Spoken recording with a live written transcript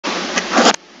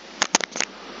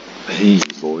Hey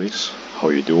boys, how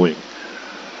you doing?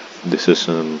 This is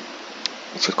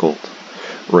what's it called?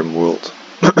 RimWorld.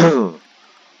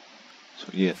 So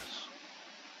yes,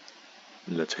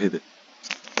 let's hit it.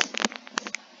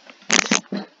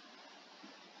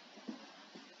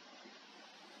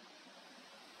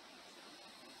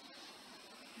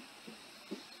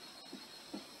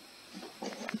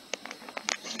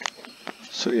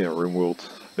 So yeah, RimWorld,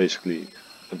 basically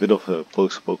a bit of a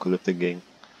post-apocalyptic game,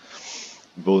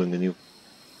 building a new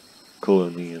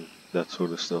colony and that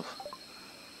sort of stuff.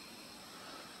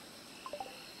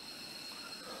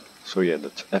 So yeah,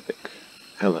 that's epic,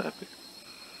 hella epic.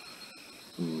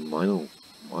 Minor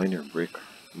break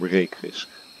risk.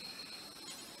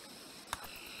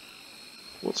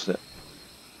 What's that?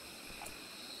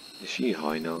 Is she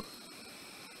high now?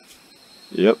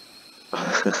 Yep.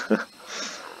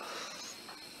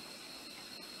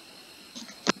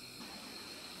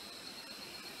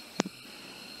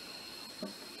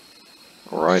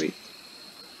 Alrighty,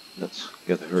 let's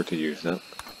get her to use that.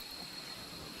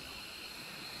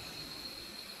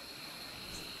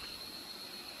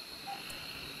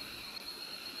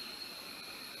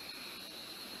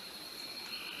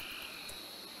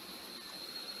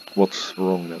 What's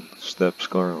wrong then? Step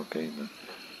scar? Okay, then.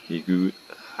 You good?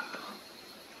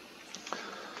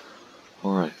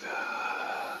 Alright.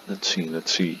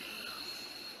 Let's see.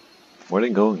 Where are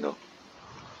they going though?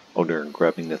 Oh, they're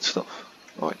grabbing that stuff.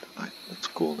 Alright, that's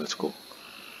cool.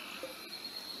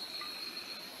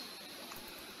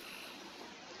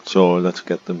 So let's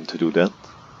get them to do that.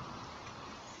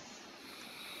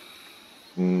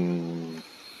 Let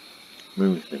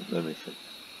me think.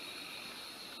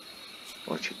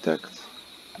 Architect,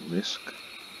 Misk.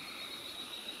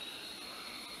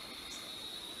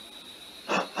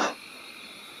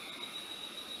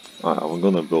 I'm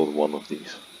gonna build one of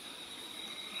these.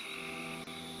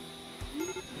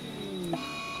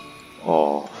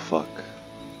 Oh fuck.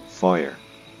 Fire.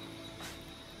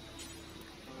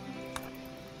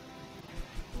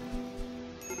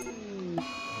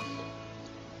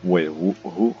 Wait,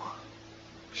 who?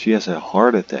 She has a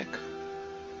heart attack.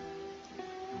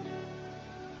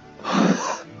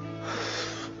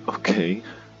 Okay.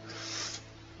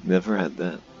 Never had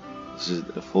that. This is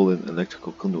a fallen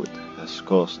electrical conduit has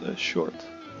caused a short.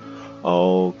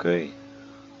 Okay.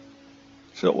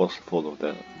 So that was the fault of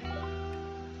that.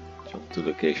 Jump to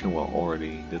location, well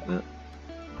already did that.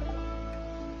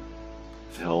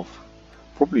 Health.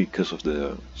 Probably because of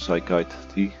the psychite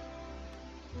tea.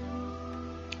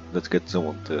 Let's get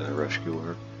someone to rescue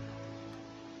her.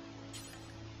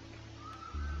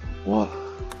 What?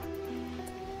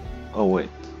 Oh wait.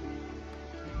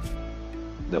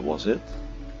 That was it?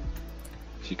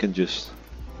 She can just...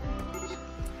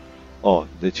 Oh,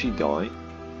 did she die?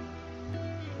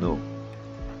 No.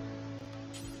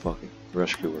 Fucking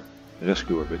rescue her.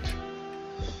 Rescue her, bitch.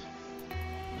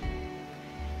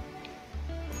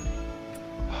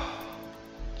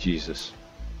 Jesus.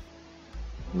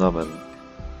 Nah man.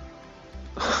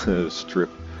 Strip.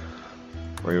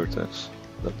 Prioritize.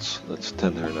 Let's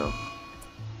tend her now.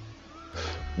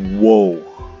 Whoa.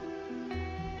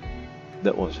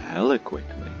 That was hella quick,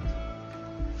 mate.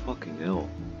 Fucking hell.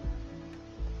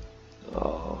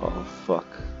 Oh fuck.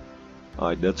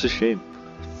 Alright, that's a shame.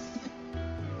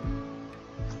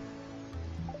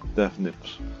 Death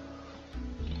Nips.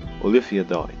 Olivia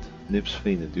died. Nips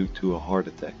fainted due to a heart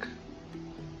attack.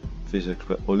 Physics.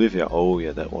 Olivia. Oh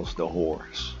yeah, that was the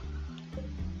horse.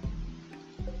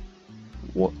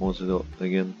 What was it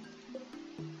again?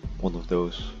 One of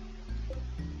those.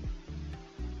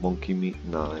 Monkey meat?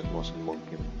 Nah, it wasn't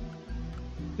monkey meat.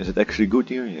 Is it actually good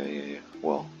here? Yeah.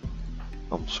 Well,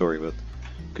 I'm sorry, but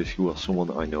because she was someone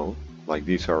I know. Like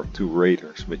these are two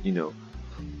raiders, but you know,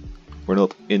 we're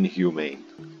not inhumane.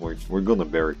 We're gonna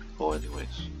bury people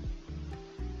anyways.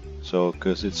 So,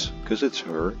 cause it's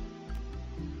her.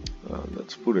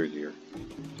 Let's put her here.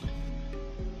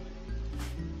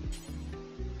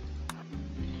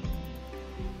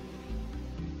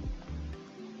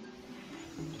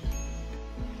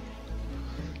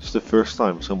 It's the first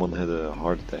time someone had a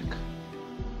heart attack.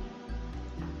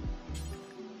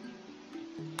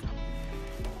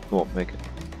 Come on, make it.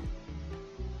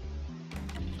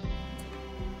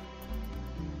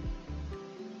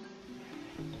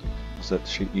 Is that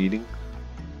she eating?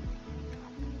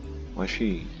 Why is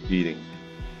she eating?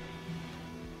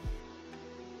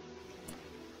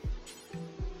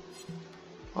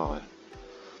 Oh,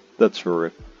 that's her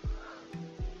rip.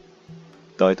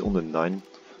 Died on the 9th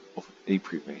of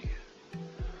April.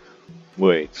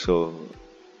 Wait, so...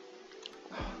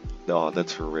 Oh,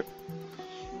 that's her rip.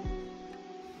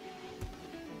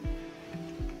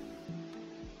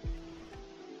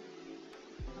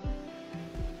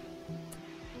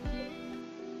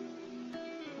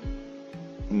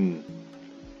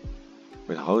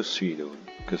 how is she doing?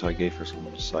 Because I gave her some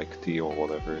psych tea or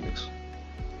whatever it is.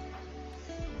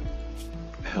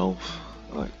 Health,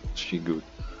 she good.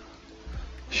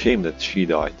 Shame that she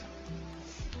died.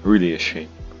 Really a shame.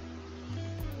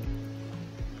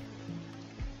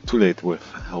 Too late with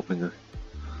helping her.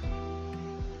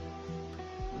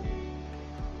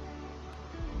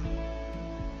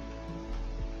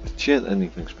 Did she have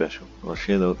anything special? Or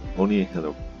she had only had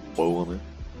a bow on her?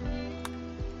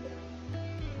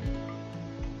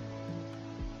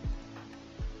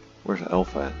 Where's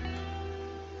Alpha at?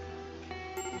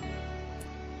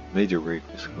 Major break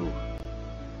is cool.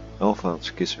 Alpha and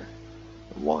Skisser.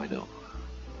 Why though?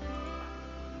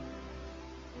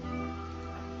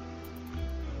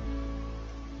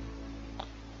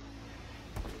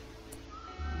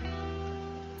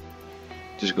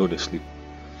 Just go to sleep.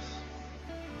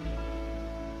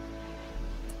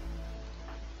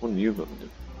 What are you gonna do?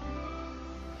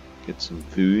 Get some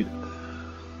food.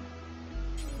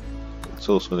 It's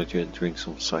also that you drink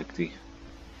some psych tea.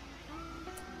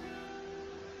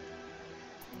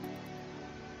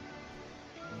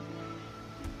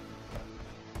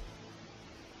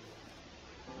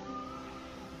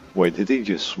 Wait, did he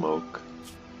just smoke?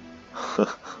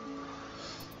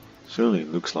 Certainly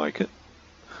looks like it.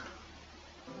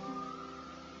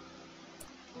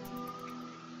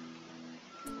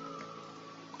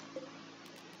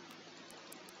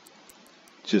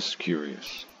 Just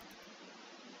curious.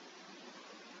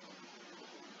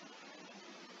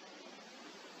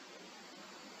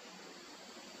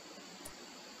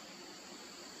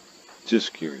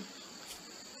 Just curious.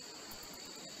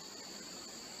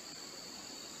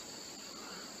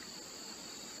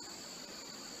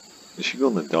 Is she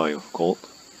gonna die of cold?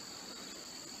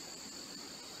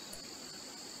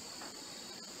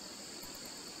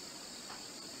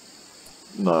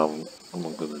 No, I'm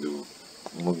not gonna do.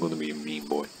 I'm not gonna be a mean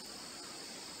boy.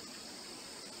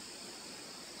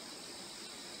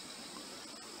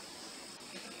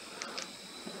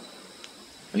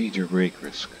 Major break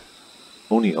risk.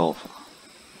 Only Alpha.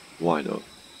 Why though?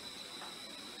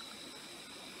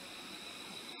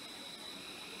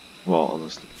 Well,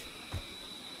 honestly.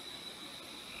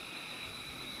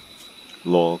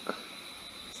 Log.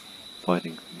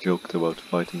 Joked about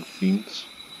fighting fiends.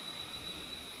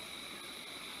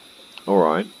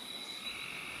 Alright.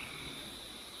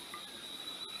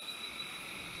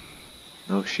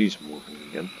 Now she's moving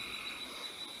again.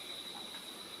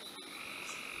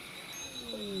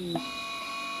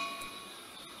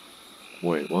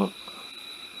 Wait, what?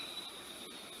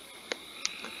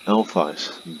 Alpha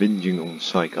is binging on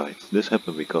psychite. This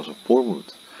happened because of poor mood.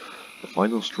 The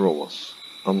final straw was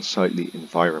unsightly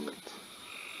environment.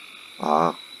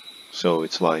 Ah, so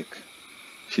it's like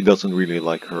she doesn't really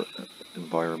like her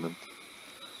environment.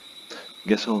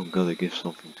 Guess I'll gotta give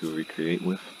something to recreate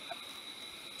with.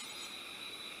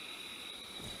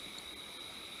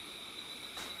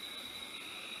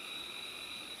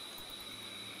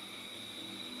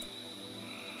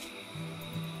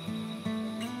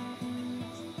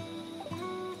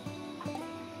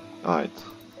 Alright.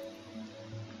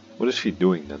 What is she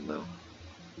doing then now?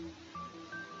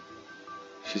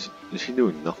 Is she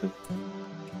doing nothing?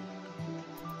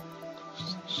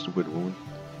 Stupid woman.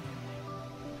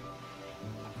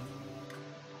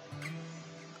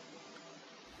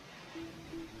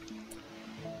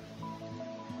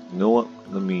 You know what?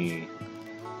 Let me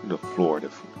do the floor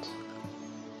different.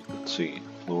 Let's see.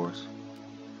 Floors.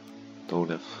 Don't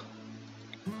have.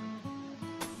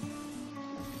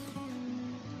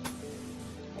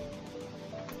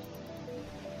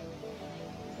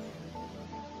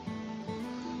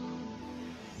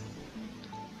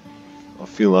 I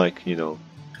feel like, you know,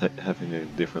 having a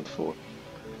different floor.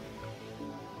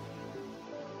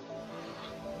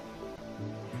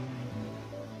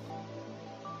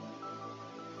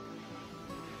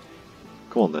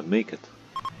 Come on then, make it.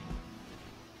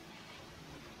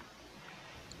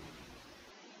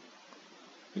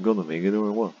 You gonna make it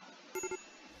or what?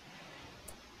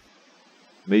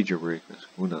 Major breakers,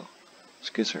 who now?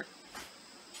 Skisser.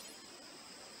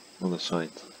 On the side.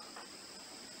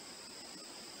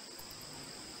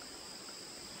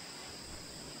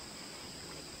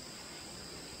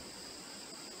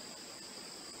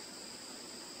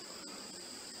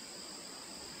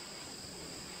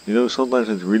 You know, sometimes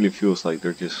it really feels like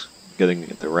they're just getting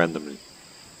it randomly.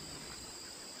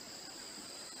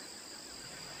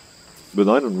 But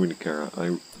I don't really care.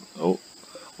 Oh,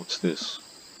 what's this?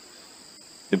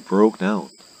 It broke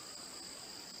down.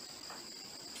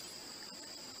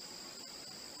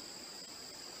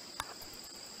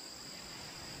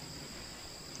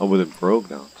 Oh, but it broke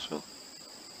down, so.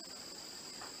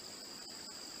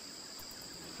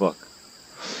 fuck?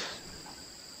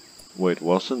 Wait,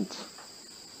 wasn't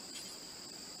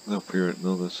no period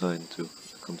not assigned to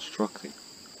constructing?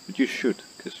 But you should,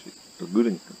 because you're good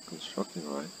in constructing,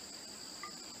 right?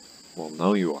 Well,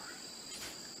 now you are.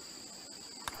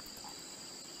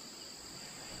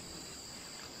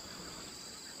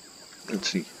 Let's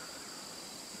see.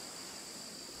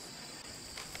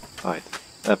 Alright,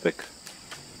 epic.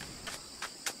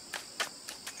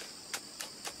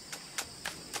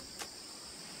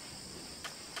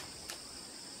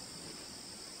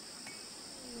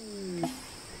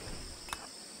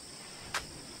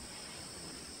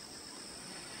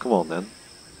 Come on then.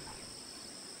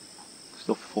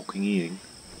 Stop fucking eating.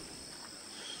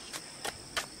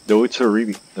 Though it's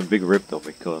a big rip though,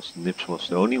 because Nips was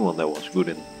the only one that was good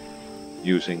in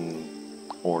using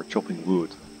or chopping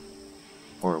wood.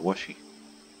 Or was she?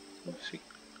 Let me see.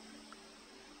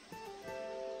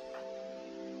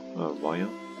 Vaya?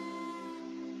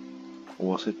 Or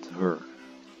was it her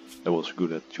that was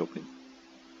good at chopping?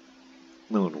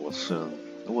 No, it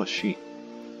was she.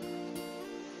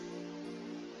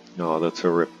 No, that's a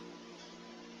rip.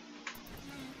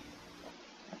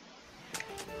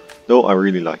 Though I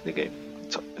really like the game.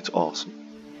 It's awesome.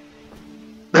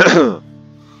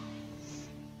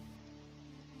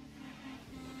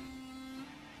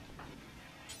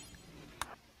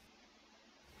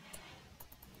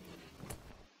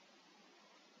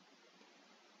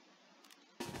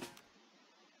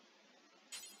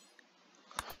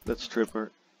 Let's strip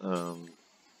her. Oh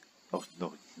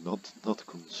no, not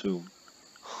consume.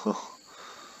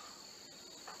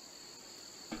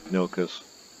 No, cause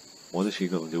what is she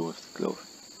gonna do with the clothing?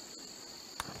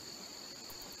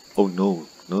 Oh no,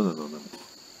 no.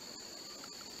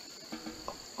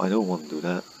 I don't want to do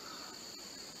that.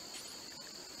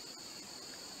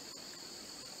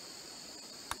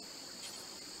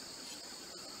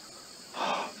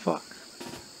 Fuck.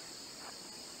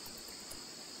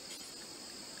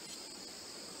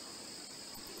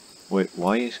 Wait,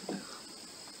 why is it?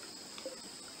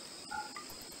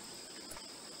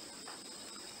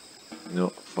 No,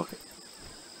 fuck it.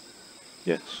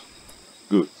 Yes.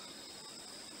 Good.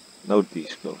 Now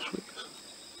these close wings.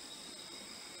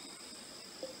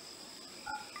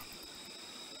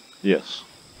 Yes.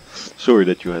 Sorry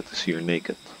that you had to see her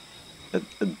naked. At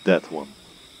that one.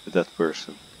 At that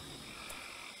person.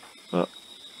 Let's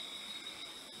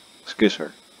kiss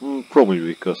her. Probably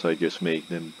because I just made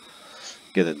them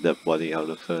get a dead body out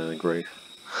of a grave.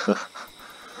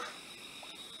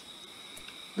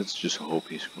 Let's just hope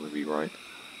he's gonna be right.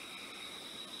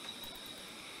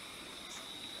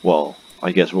 Well,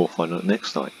 I guess we'll find out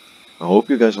next time. I hope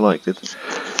you guys liked it.